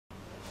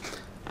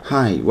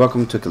Hi,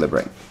 welcome to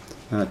AequilibraE.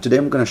 Today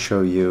I'm going to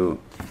show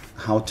you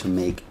how to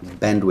make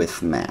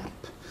bandwidth map,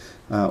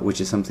 which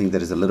is something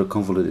that is a little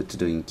convoluted to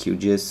do in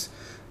QGIS,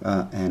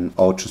 and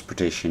all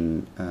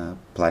transportation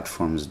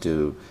platforms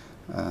do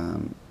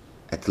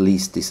at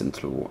least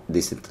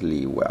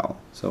decently well.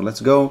 So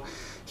let's go.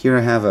 Here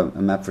I have a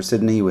map for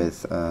Sydney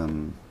with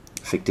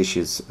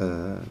fictitious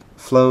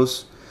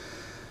flows,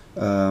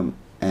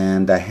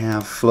 and I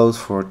have flows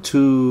for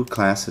two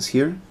classes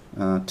here,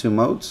 two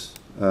modes.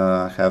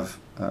 I have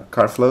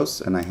car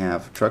flows and I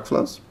have truck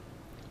flows.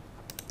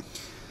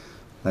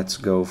 Let's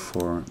go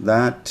for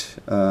that.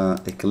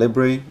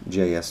 AequilibraE,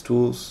 GIS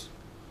tools,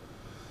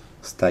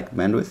 stack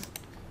bandwidth,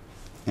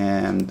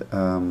 and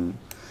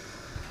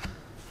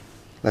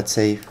let's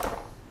say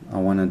I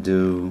want to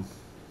do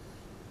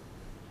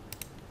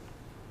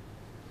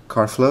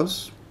car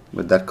flows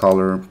with that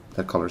color.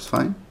 That color is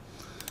fine.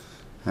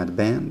 Add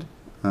band.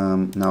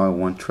 Now I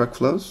want truck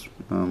flows.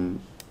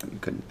 You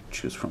can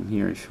choose from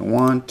here if you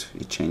want.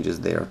 It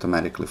changes there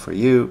automatically for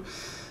you.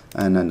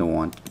 And I don't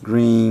want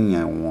green,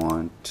 I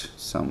want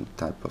some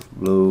type of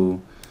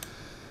blue,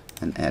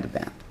 and add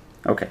band.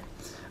 Okay.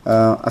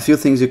 A few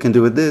things you can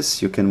do with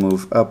this. You can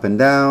move up and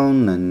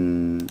down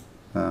and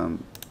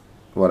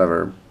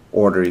whatever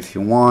order if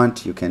you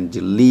want. You can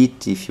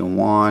delete if you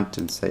want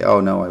and say, oh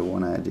no, I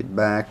want to add it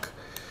back.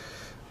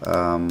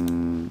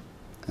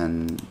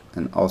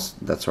 And also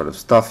that sort of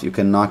stuff. You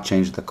cannot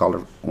change the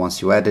color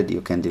once you add it.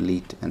 You can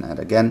delete and add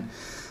again.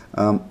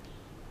 The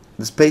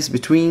space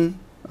between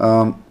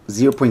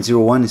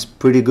 0.01 is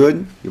pretty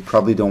good. You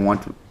probably don't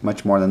want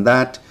much more than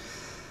that.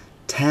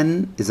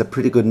 10 is a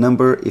pretty good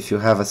number if you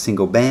have a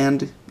single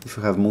band. If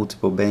you have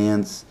multiple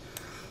bands,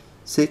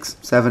 6,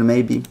 7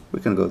 maybe.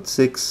 We can go with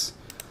 6.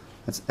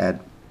 Let's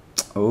add,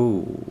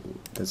 oh,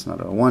 that's not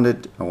what I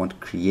wanted. I want to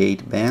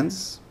create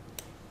bands.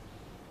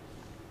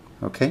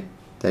 Okay.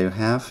 There you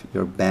have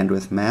your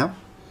bandwidth map,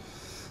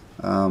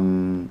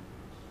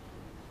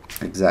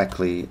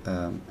 exactly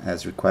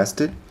as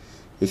requested.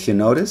 If you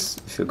notice,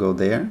 if you go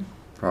there,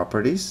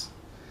 properties,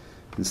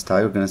 and style,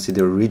 you're going to see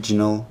the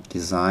original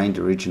design,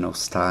 the original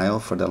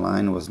style for the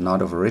line was not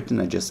overwritten.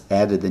 I just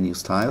added the new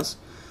styles.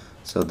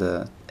 So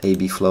the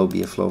AB flow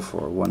be a flow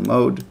for one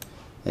mode,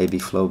 AB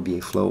flow be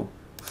a flow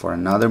for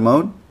another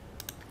mode.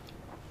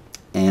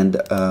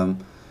 And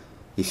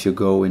if you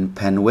go in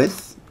pen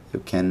width,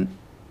 you can,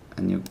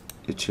 and you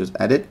choose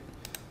edit,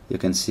 you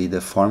can see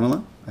the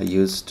formula I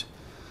used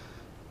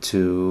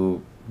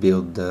to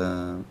build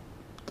the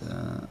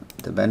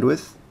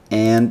bandwidth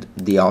and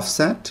the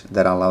offset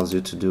that allows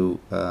you to do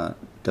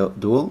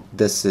dual.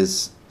 This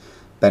is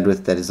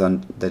bandwidth that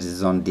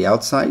is on the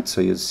outside,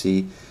 so you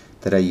see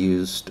that I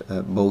used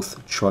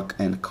both truck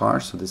and car.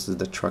 So this is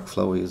the truck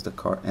flow. I used the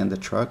car and the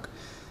truck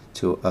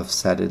to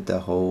offset it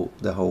the whole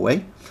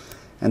way,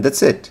 and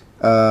that's it.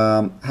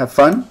 Have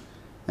fun,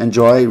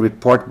 enjoy,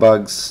 report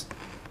bugs.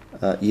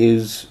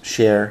 Use,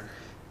 share,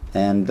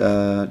 and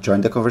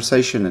join the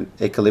conversation at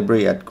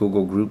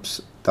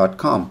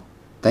AequilibraE@googlegroups.com.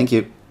 Thank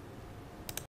you.